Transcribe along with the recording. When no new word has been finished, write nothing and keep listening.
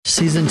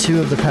Season 2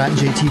 of the Pat and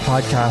JT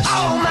podcast.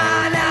 Oh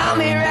man,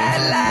 I'm here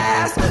at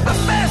last. The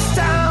best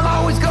time,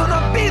 always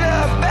gonna be the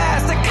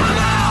best. Come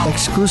on!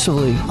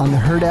 Exclusively on the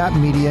Herd App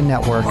Media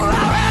Network. All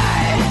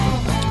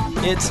right.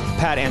 It's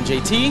Pat and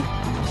JT.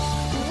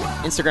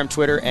 Instagram,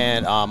 Twitter,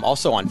 and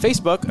also on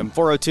Facebook. I'm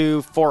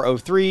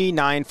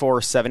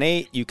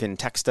 402-403-9478. You can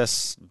text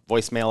us,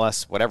 voicemail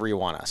us, whatever you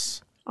want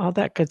us. All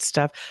that good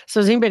stuff. So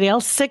is anybody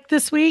else sick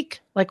this week?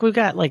 Like we've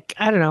got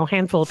a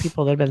handful of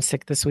people that have been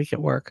sick this week at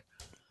work.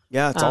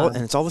 Yeah, it's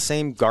all the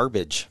same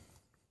garbage.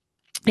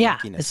 Yeah,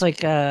 Yuckiness. it's like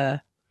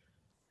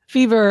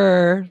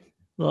fever,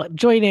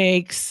 joint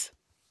aches.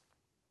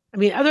 I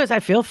mean, otherwise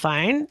I feel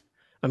fine.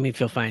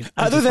 Feel fine.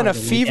 Other than a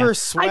fever,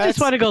 sweat. I just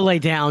want to go lay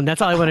down.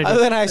 That's all I want to do. Other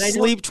than I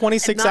sleep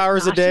 26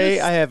 hours a day,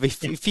 I have a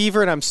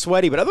fever and I'm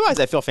sweaty, but otherwise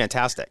I feel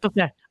fantastic.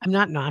 Okay. I'm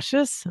not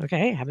nauseous.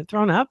 Okay. I haven't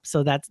thrown up.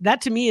 So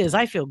that to me is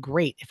I feel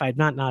great if I'm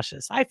not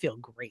nauseous. I feel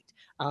great.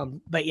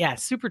 But yeah,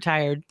 super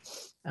tired.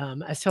 I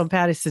was telling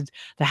Pat, I said,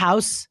 I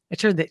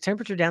turned the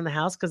temperature down the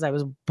house because I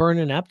was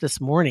burning up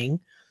this morning.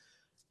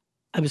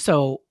 I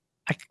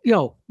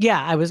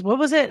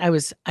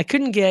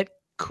couldn't get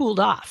cooled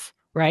off.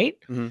 Right.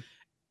 Mm-hmm.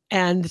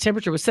 And the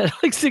temperature was set at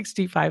like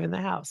 65 in the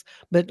house.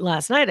 But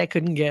last night I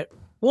couldn't get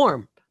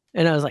warm.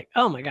 And I was like,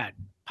 oh my God,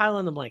 pile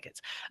on the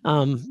blankets.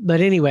 But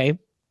anyway,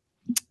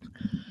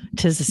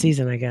 'tis the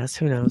season, I guess.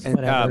 Who knows? And,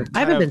 whatever. I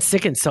haven't been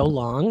sick in so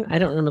long. I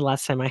don't remember the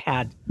last time I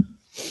had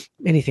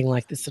anything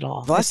like this at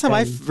all. The last time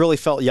I really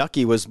felt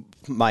yucky was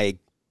my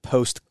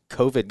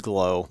post-COVID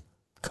glow.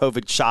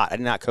 COVID shot.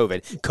 Not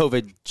COVID.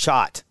 COVID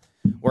shot.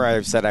 Where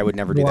I said I would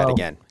never do that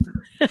again.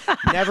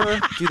 Never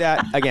do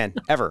that again.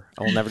 Ever.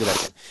 I will never do that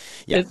again.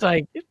 Yeah. It's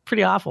like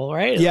pretty awful,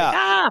 right? It's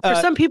yeah. Like,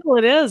 for some people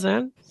it is,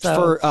 man. So.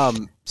 For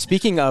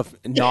speaking of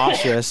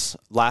nauseous,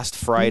 last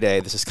Friday,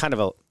 this is kind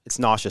of it's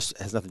nauseous. It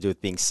has nothing to do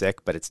with being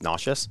sick, but it's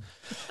nauseous.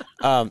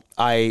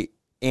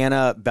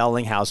 Anna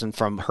Bellinghausen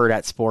from Herd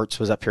at Sports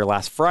was up here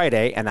last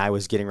Friday, and I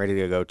was getting ready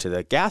to go to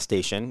the gas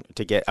station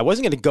I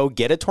wasn't going to go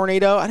get a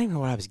tornado. I didn't even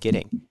know what I was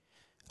getting.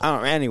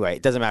 Anyway,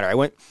 it doesn't matter. I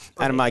went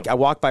and I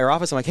walked by her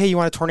office. I'm like, hey, you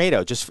want a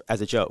tornado? Just as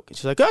a joke. And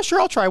she's like, oh,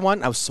 sure, I'll try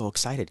one. I was so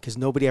excited because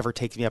nobody ever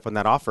takes me up on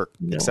that offer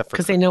except for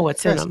because they know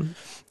what's in them.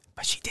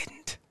 But she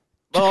didn't.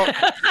 Well,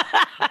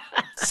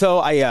 so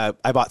I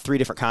bought 3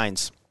 different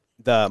kinds.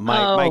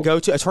 My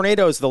go-to, a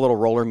tornado is the little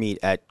roller meat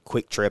at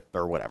Quick Trip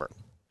or whatever.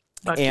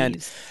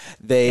 Buc-ee's.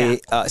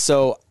 And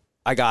so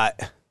I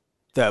got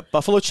the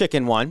buffalo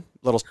chicken one,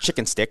 little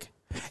chicken stick.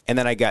 And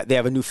then they have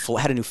had a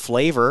new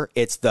flavor.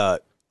 It's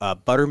the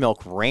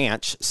buttermilk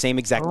ranch, same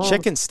exact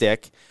chicken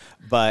stick,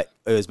 but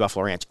it was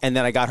buffalo ranch. And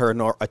then I got her a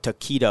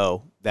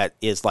taquito that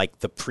is like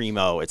the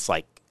primo. It's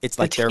like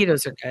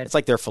taquitos are good. It's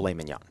like their filet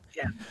mignon.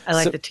 Yeah, I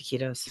like the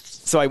taquitos.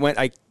 So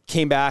I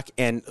came back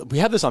and we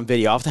have this on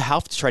video. I'll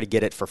have to try to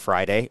get it for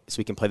Friday so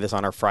we can play this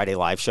on our Friday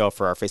live show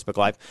for our Facebook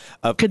Live.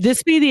 Could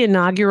this be the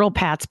inaugural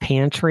Pat's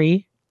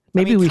Pantry?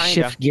 Maybe we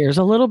shift gears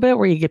a little bit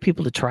where you get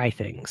people to try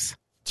things.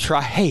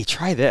 Try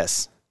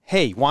this.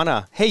 Hey,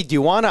 do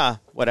you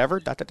wanna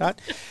whatever, ...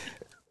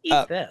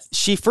 Eat this.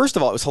 She, first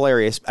of all, it was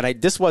hilarious.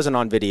 And this wasn't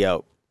on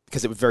video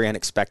because it was very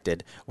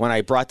unexpected. When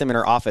I brought them in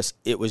her office,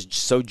 it was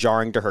so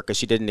jarring to her because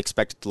she didn't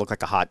expect it to look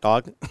like a hot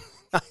dog.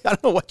 I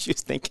don't know what she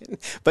was thinking,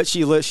 but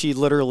she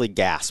literally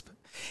gasped.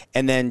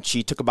 And then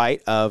she took a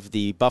bite of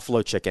the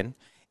buffalo chicken.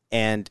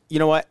 And you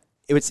know what?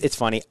 It's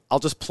funny. I'll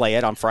just play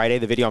it on Friday,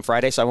 the video on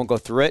Friday, so I won't go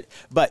through it.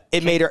 But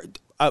it made her,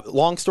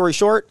 long story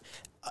short,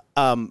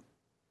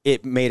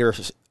 it made her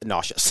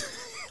nauseous.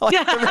 like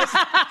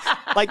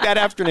that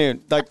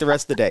afternoon, like the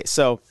rest of the day.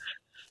 So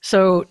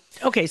join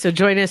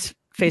us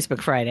Facebook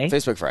Friday.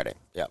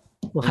 Yeah.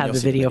 We'll have the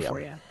video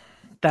for you.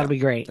 That'll be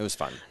great. It was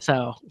fun.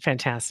 So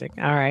fantastic.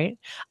 All right.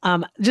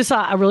 Just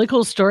saw a really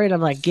cool story and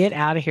I'm like, get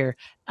out of here.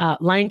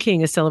 Lion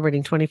King is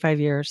celebrating 25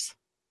 years.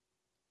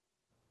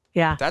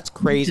 Yeah. That's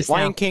crazy.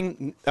 Lion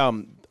King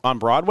on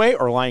Broadway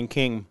or Lion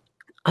King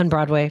on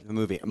Broadway? The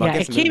movie.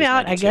 It came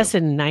out, I guess,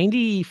 in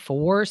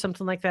 94,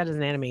 something like that, as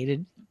an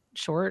animated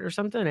short or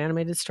something, an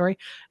animated story.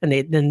 And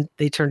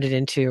they turned it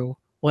into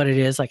what it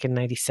is like in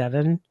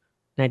 97,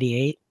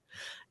 98.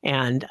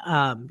 And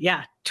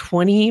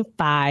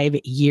 25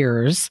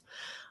 years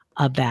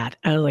of that.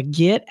 I was like,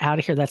 get out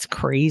of here. That's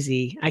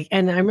crazy. I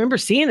remember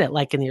seeing it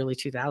like in the early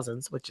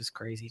 2000s, which is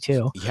crazy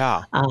too.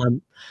 Yeah.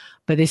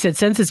 But they said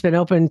since it's been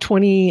open,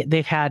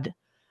 they've had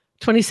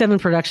 27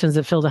 productions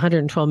that filled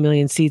 112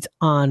 million seats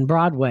on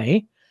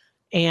Broadway.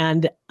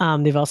 And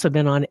they've also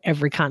been on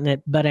every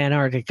continent but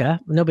Antarctica.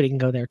 Nobody can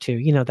go there too.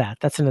 You know that.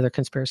 That's another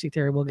conspiracy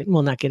theory.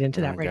 We'll not get into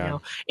that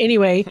now.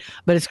 Anyway,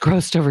 but it's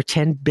grossed over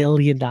 $10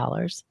 billion.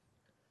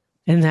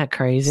 Isn't that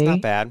crazy? It's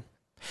not bad.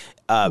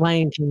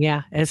 Lion King,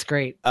 yeah, it's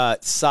great.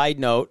 Side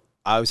note,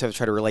 I always have to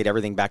try to relate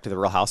everything back to the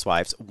Real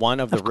Housewives. One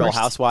of the Real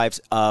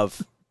Housewives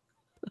of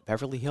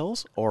Beverly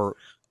Hills or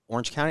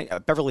Orange County?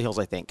 Beverly Hills,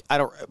 I think.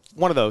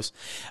 One of those.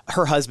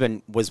 Her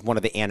husband was one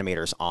of the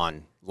animators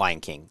on Lion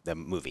King, the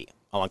movie,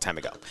 a long time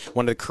ago.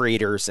 One of the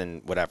creators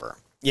and whatever.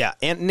 Yeah,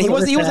 and he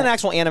was an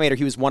actual animator.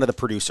 He was one of the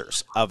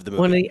producers of the movie.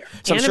 One of the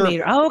So I'm animator.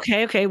 sure, Oh,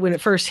 okay. When it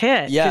first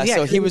hit. Yeah, so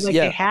 'cause he it was like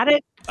yeah they had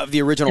it. of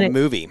the original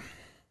movie.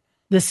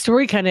 The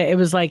story it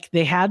was like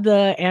they had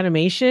the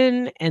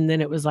animation and then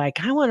it was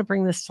like, I want to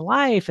bring this to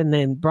life, and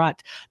then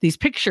brought these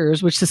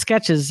pictures, which the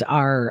sketches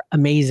are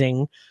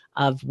amazing,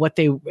 of what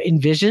they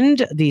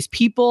envisioned, these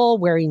people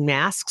wearing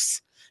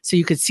masks. So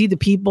you could see the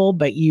people,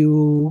 but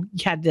you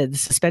had the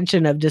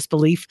suspension of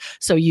disbelief.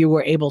 So you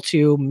were able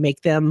to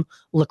make them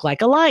look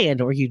like a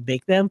lion, or you'd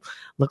make them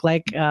look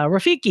like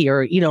Rafiki,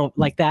 or,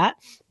 like that.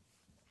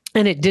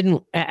 And it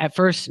didn't, at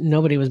first,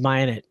 nobody was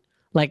buying it.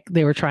 Like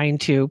they were trying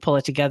to pull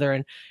it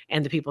together,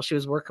 and the people she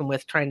was working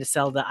with trying to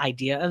sell the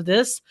idea of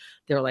this,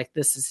 they were like,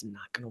 this is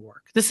not going to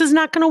work. This is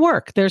not going to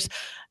work.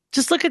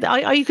 Just look at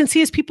all you can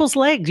see is people's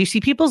legs. You see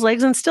people's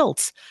legs on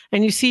stilts,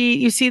 and you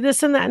see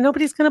this and that.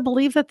 Nobody's going to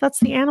believe that that's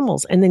the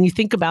animals. And then you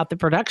think about the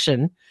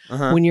production.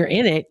 When you're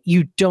in it,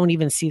 you don't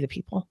even see the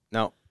people.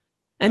 No.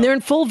 And they're in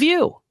full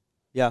view.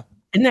 Yeah.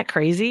 Isn't that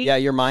crazy? Yeah,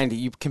 your mind,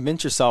 you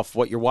convince yourself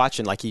what you're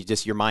watching, like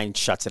your mind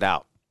shuts it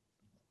out.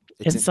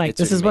 It's like,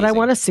 this is what I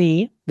want to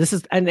see. This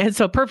is, and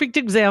so a perfect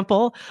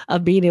example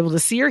of being able to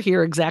see or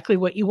hear exactly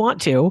what you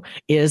want to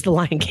is The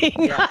Lion King.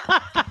 Yeah.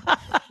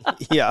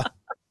 Yeah.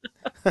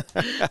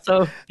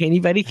 So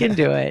anybody can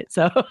do it.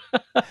 So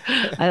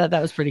I thought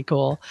that was pretty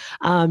cool.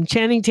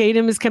 Channing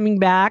Tatum is coming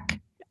back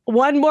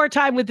one more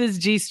time with his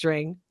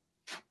G-string.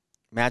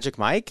 Magic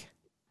Mike?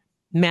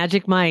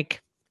 Magic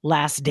Mike,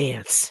 Last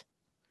Dance.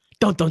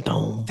 Dun, dun,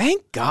 dun.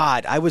 Thank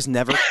God I was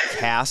never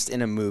cast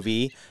in a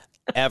movie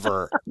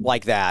ever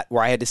like that,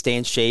 where I had to stay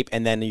in shape,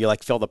 and then you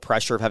like feel the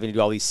pressure of having to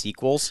do all these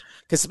sequels.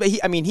 Because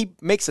he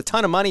makes a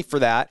ton of money for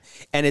that,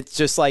 and it's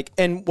just like,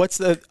 and what's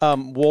the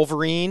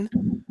Wolverine?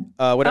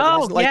 Whatever.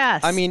 Oh, like,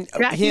 yes. I mean,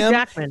 Hugh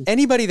Jackman.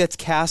 Anybody that's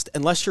cast,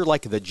 unless you're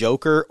like the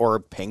Joker or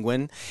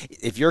Penguin,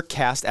 if you're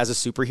cast as a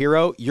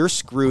superhero, you're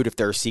screwed if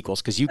there are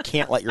sequels, because you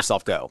can't let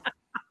yourself go.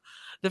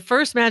 The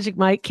first Magic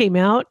Mike came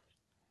out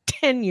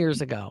 10 years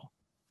ago.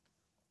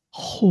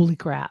 Holy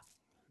crap.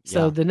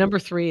 So the number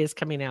 3 is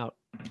coming out.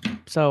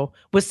 So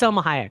with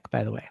Selma Hayek,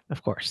 by the way,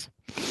 of course,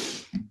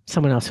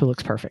 someone else who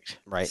looks perfect.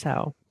 Right.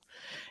 So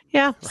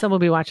yeah, so we'll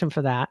be watching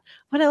for that.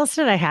 What else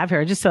did I have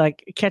here? Just to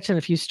like catching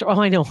a few stories.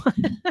 Oh, I know.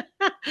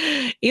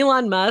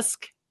 Elon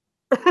Musk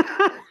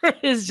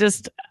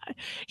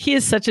he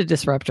is such a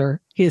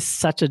disruptor. He is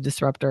such a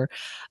disruptor.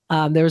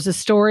 There was a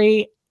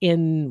story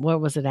in, what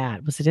was it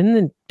at? Was it in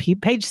the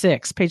page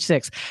 6?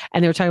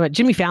 And they were talking about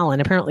Jimmy Fallon.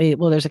 Apparently,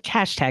 there's a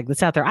hashtag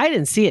that's out there. I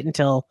didn't see it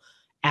until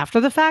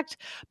after the fact,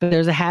 but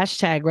there's a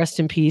hashtag, rest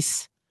in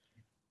peace,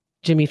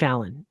 Jimmy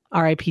Fallon.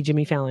 R.I.P.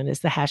 Jimmy Fallon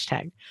is the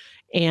hashtag.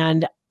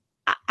 And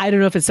I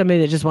don't know if it's somebody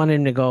that just wanted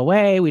him to go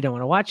away. We don't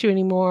want to watch you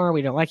anymore.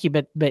 We don't like you,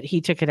 but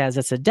he took it as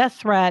it's a death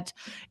threat,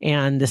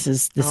 and this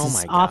is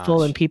awful.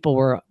 Gosh. And people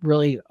were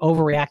really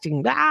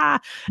overreacting.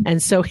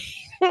 And so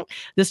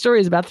the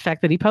story is about the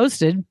fact that he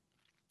posted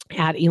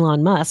at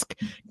Elon Musk,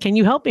 "Can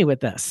you help me with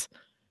this?"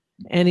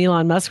 And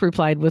Elon Musk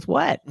replied with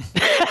what?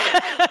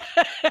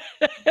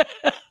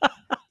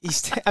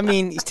 He's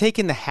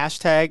taking the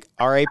hashtag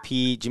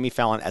RIP Jimmy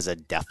Fallon as a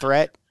death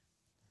threat.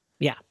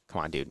 Yeah.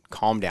 Come on, dude.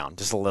 Calm down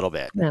just a little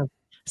bit. Yeah.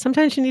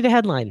 Sometimes you need a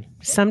headline.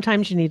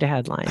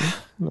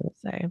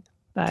 Let's say.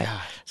 But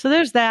so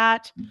there's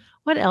that.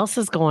 What else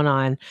is going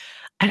on?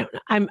 I don't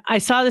know. I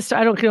saw this.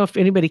 I don't know if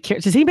anybody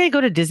cares. Does anybody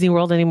go to Disney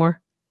World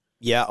anymore?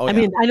 Yeah. Oh, I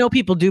mean, I know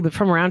people do, but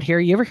from around here,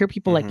 you ever hear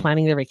people like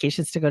planning their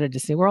vacations to go to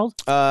Disney World?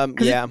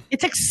 Yeah.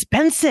 It's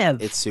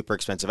expensive. It's super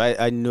expensive.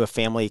 I knew a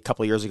family a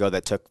couple of years ago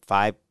that took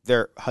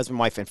their husband,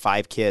 wife, and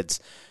 5 kids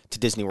to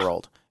Disney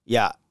World.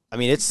 Yeah. I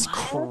mean, it's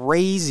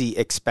crazy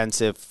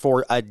expensive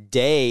for a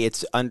day.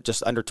 It's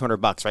just under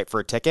 $200, right,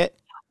 for a ticket.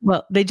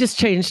 Well, they just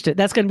changed it.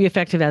 That's going to be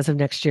effective as of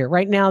next year.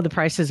 Right now, the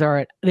prices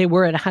they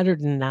were at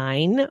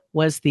 $109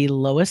 was the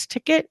lowest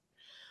ticket.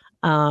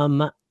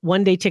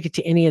 One-day ticket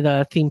to any of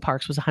the theme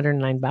parks was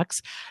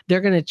 $109.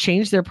 They're going to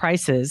change their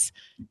prices,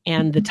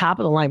 and the top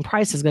of the line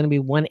price is going to be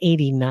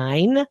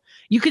 $189.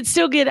 You could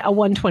still get a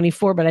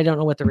 $124, but I don't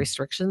know what the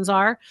restrictions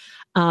are.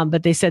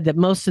 But they said that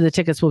most of the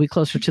tickets will be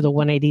closer to the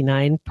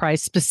 $189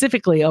 price,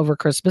 specifically over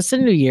Christmas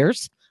and New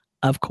Year's,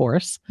 of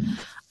course.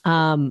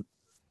 And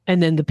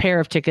then the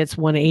pair of tickets,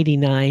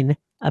 $189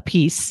 a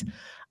piece.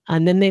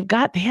 And then they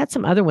had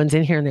some other ones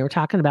in here, and they were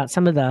talking about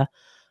some of the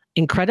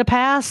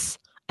Incredipass.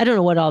 I don't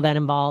know what all that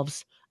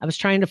involves. I was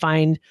trying to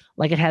find,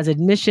 like, it has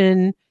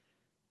admission,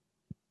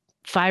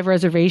 5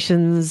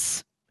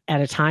 reservations at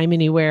a time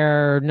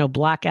anywhere, no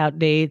blackout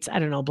dates. I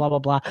don't know, blah, blah,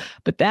 blah.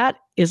 But that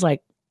is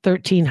like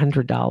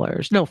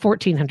 $1,300. No,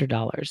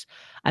 $1,400.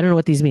 I don't know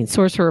what these mean.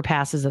 Sorcerer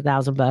Pass is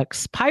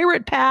 $1,000.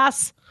 Pirate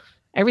Pass,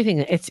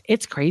 everything.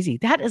 It's crazy.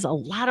 That is a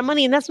lot of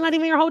money, and that's not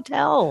even your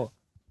hotel.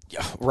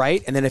 Yeah,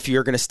 right. And then if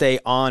you're going to stay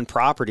on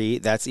property,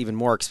 that's even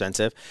more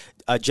expensive.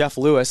 Jeff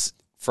Lewis,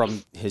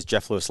 from his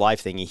Jeff Lewis Live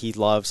thingy, he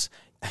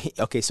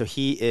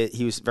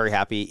was very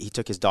happy. He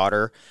took his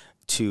daughter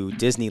to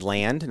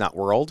Disneyland, not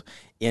World,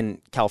 in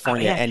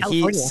California.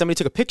 California. Somebody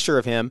took a picture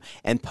of him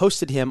and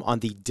posted him on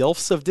the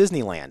Dilfs of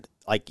Disneyland.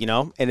 Like,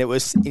 and and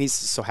he's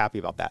so happy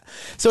about that.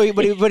 So, he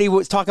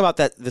was talking about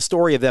the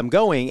story of them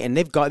going, and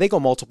they go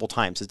multiple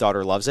times. His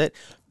daughter loves it,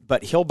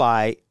 but he'll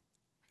buy,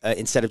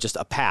 instead of just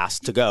a pass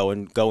to go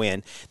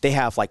in, they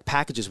have like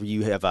packages where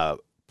you have a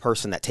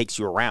person that takes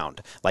you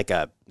around, like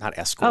not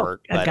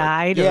escort, a but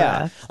guide,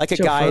 like a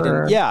guide,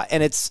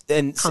 and it's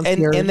and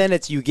then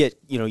it's you get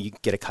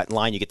a cut in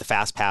line, you get the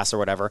fast pass or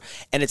whatever,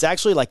 and it's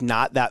actually like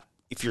not that.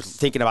 If you're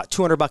thinking about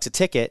 $200 a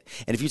ticket,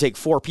 and if you take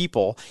 4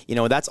 people,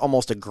 that's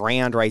almost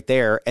 $1,000 right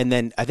there. And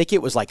then I think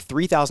it was like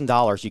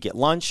 $3,000. You get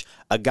lunch,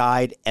 a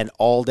guide, and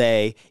all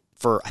day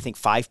for I think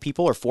 5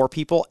 people or 4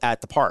 people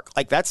at the park.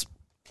 Like that's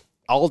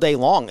all day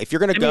long. If you're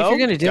going to go, if you're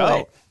going to do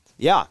it,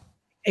 yeah,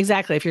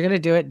 exactly. If you're going to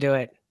do it, do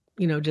it.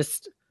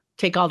 Just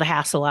take all the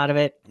hassle out of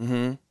it,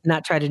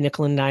 not try to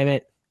nickel and dime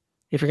it.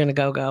 If you're going to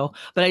go.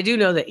 But I do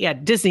know that,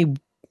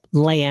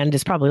 Disneyland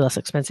is probably less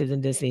expensive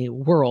than Disney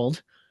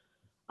World.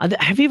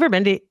 Have you ever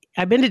been to,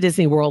 I've been to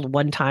Disney World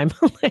one time.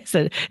 Like I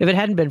said, if it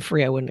hadn't been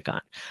free, I wouldn't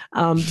have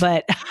gone.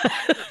 But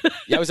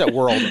I was at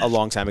World a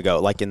long time ago,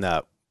 like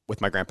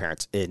with my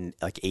grandparents in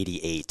like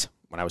 88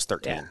 when I was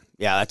 13.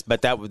 Yeah.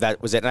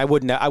 That was it. And I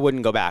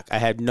wouldn't go back. I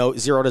had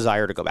zero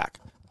desire to go back.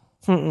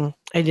 I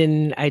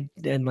didn't.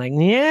 I'm like,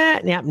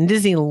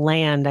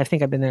 Disneyland. I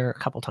think I've been there a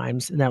couple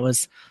times, and that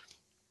was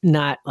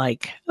not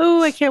like,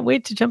 oh, I can't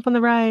wait to jump on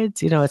the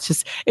rides. It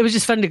was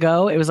just fun to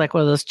go. It was like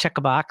one of those check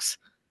a box.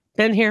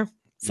 Been here,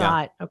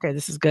 saw it. Okay,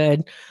 this is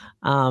good.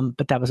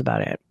 But that was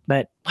about it.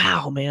 But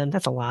wow, man,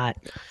 that's a lot.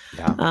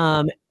 Yeah.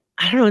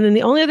 I don't know. And then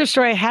the only other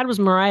story I had was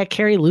Mariah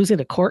Carey losing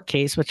a court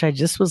case, which I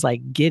just was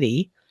like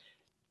giddy.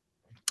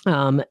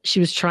 She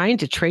was trying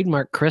to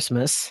trademark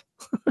Christmas.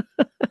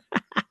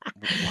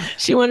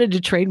 She wanted to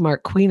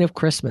trademark Queen of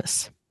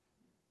Christmas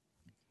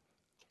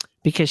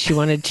because she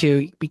wanted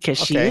to,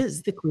 she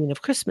is the Queen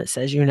of Christmas,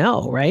 as you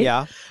know, right?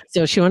 Yeah.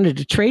 So she wanted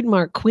to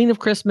trademark Queen of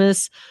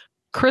Christmas,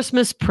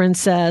 Christmas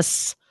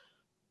Princess,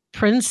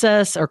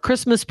 or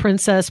Christmas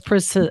Princess,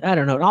 I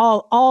don't know,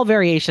 all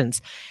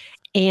variations.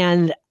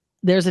 And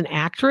there's an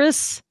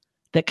actress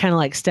that kind of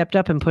like stepped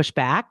up and pushed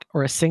back,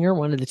 or a singer,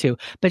 one of the two.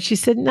 But she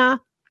said, nah,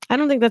 I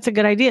don't think that's a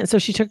good idea. And so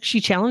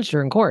she challenged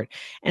her in court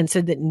and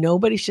said that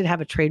nobody should have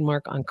a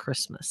trademark on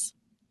Christmas.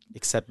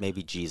 Except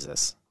maybe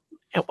Jesus.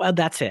 Well,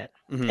 that's it.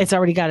 Mm-hmm. It's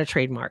already got a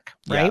trademark,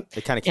 right? Yeah,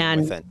 it kind of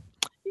came with it.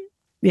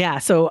 Yeah.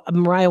 So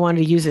Mariah wanted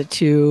to use it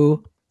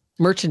to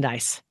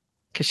merchandise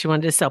because she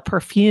wanted to sell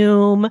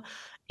perfume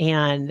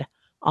and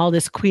all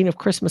this Queen of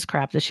Christmas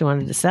crap that she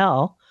wanted to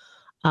sell.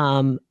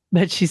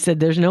 But she said,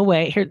 there's no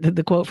way. Here,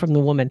 the quote from the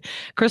woman: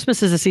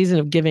 Christmas is a season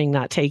of giving,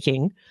 not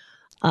taking.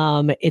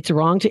 It's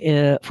wrong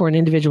for an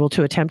individual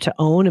to attempt to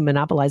own and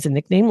monopolize a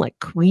nickname like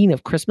Queen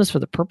of Christmas for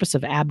the purpose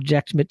of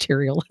abject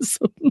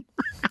materialism.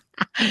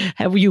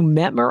 Have you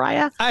met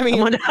Mariah? I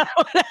mean,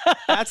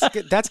 that's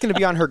going to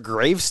be on her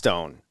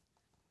gravestone.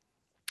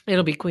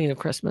 It'll be Queen of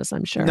Christmas,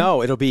 I'm sure.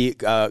 No, it'll be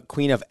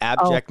Queen of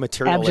abject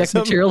materialism. Abject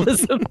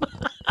materialism.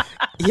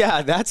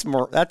 Yeah, that's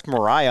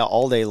Mariah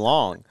all day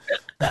long.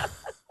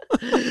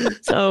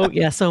 So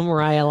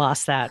Mariah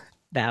lost that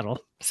battle.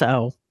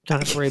 So don't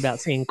have to worry about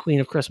seeing Queen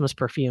of Christmas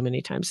perfume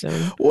anytime soon.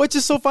 Which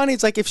is so funny.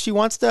 It's like if she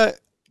wants to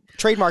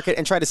trademark it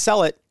and try to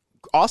sell it,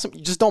 awesome.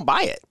 You just don't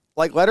buy it.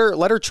 Like let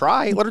her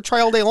try. Let her try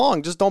all day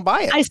long. Just don't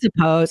buy it. I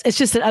suppose it's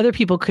just that other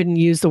people couldn't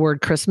use the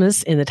word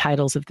Christmas in the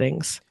titles of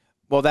things.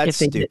 Well, that's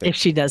stupid. If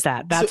she does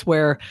that, that's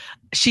where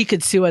she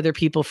could sue other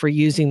people for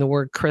using the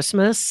word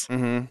Christmas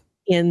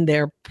in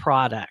their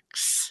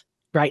products.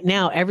 Right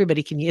now,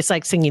 everybody can use. It's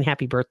like singing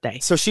 "Happy Birthday."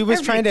 So she was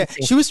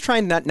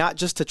trying not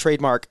just to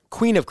trademark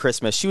Queen of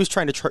Christmas. She was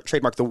trying to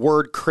trademark the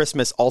word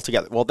Christmas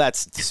altogether. Well,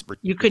 that's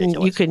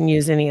ridiculous. You couldn't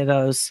use any of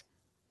those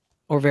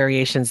or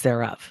variations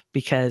thereof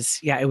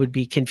because it would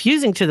be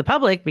confusing to the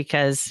public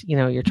because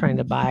you're trying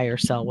to buy or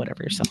sell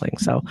whatever you're selling.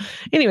 So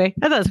anyway,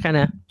 I thought it was kind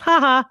of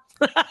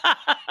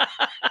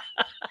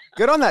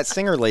good on that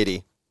singer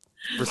lady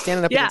for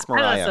standing up against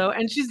Mariah. I thought so.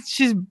 And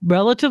she's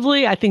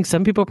relatively, I think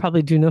some people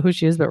probably do know who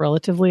she is, but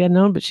relatively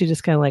unknown. But she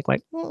just kind of like, I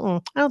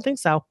don't think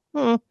so.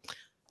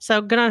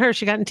 So good on her.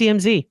 She got in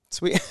TMZ.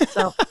 Sweet.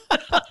 So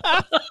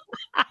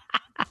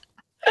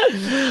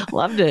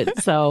loved it.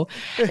 So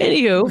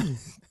anywho,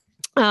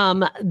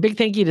 big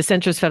thank you to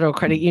Centris Federal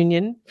Credit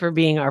Union for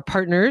being our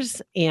partners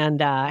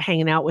and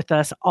hanging out with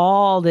us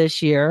all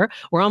this year.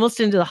 We're almost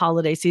into the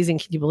holiday season.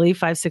 Can you believe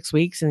 5-6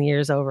 weeks and the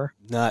year's over?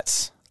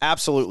 Nuts.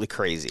 Absolutely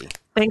crazy.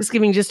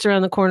 Thanksgiving just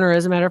around the corner.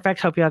 As a matter of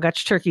fact, hope you all got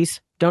your turkeys.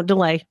 Don't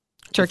delay.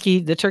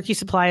 The turkey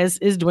supply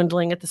is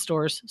dwindling at the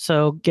stores.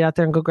 So get out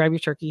there and go grab your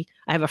turkey.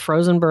 I have a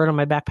frozen bird on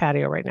my back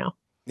patio right now.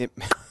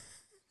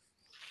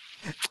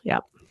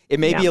 Yep. It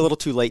may be a little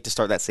too late to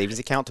start that savings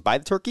account to buy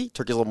the turkey.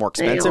 Turkey's a little more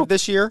expensive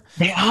this year.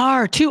 They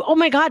are too. Oh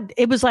my God.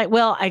 It was like,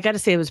 well, I got to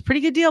say it was a pretty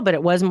good deal, but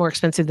it was more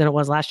expensive than it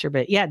was last year.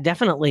 But yeah,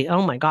 definitely.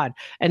 Oh my God.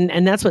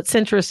 And that's what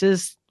Centris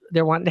is.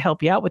 They're wanting to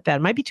help you out with that.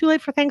 It might be too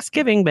late for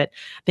Thanksgiving, but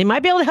they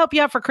might be able to help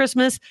you out for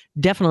Christmas.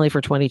 Definitely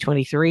for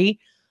 2023.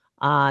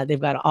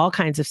 They've got all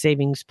kinds of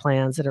savings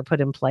plans that are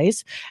put in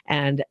place.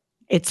 And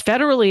It's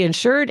federally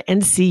insured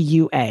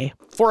NCUA.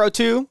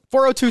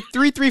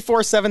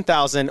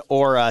 402-334-7000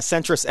 or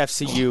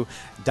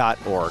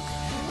centrusfcu.org.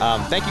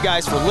 Thank you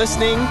guys for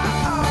listening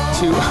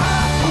to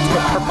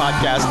our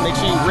podcast. Make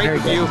sure you rate,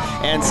 review,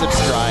 and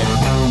subscribe.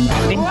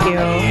 Thank you.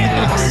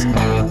 Thanks.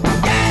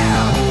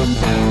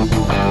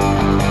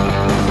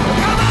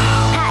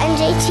 Pat and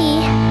JT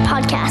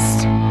Podcast,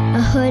 a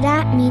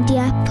Hurrdat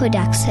Media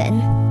Production.